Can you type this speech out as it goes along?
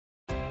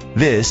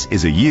This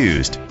is a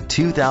used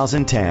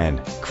 2010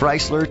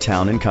 Chrysler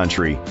Town &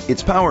 Country.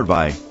 It's powered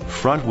by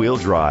front-wheel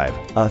drive,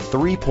 a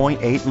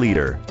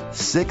 3.8-liter,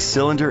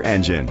 6-cylinder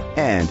engine,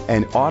 and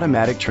an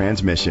automatic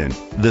transmission.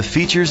 The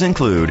features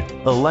include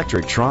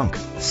electric trunk,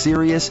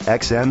 Sirius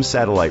XM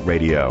satellite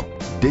radio,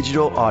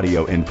 digital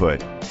audio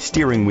input,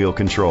 steering wheel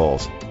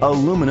controls,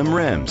 aluminum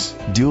rims,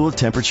 dual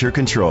temperature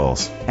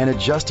controls, an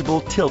adjustable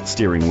tilt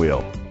steering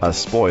wheel, a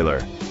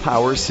spoiler,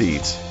 power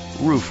seats,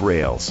 roof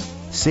rails.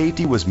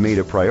 Safety was made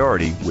a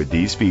priority with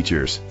these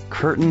features: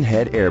 curtain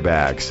head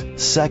airbags,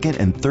 second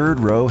and third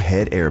row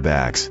head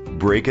airbags,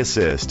 brake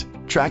assist,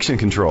 traction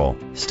control,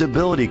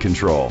 stability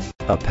control,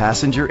 a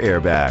passenger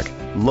airbag,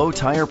 low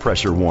tire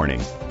pressure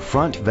warning,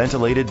 front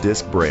ventilated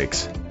disc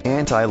brakes,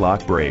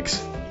 anti-lock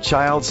brakes,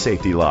 child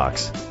safety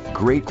locks.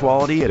 Great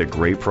quality at a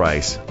great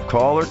price.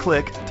 Call or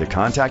click to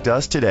contact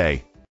us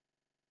today.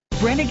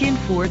 Brenengen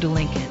Ford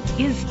Lincoln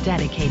is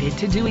dedicated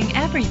to doing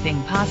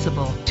everything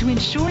possible to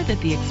ensure that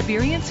the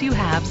experience you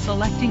have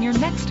selecting your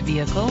next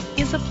vehicle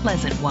is a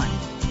pleasant one.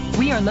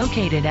 We are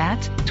located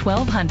at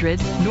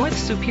 1200 North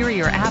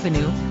Superior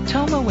Avenue,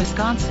 Tomah,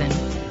 Wisconsin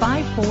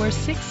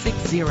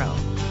 54660.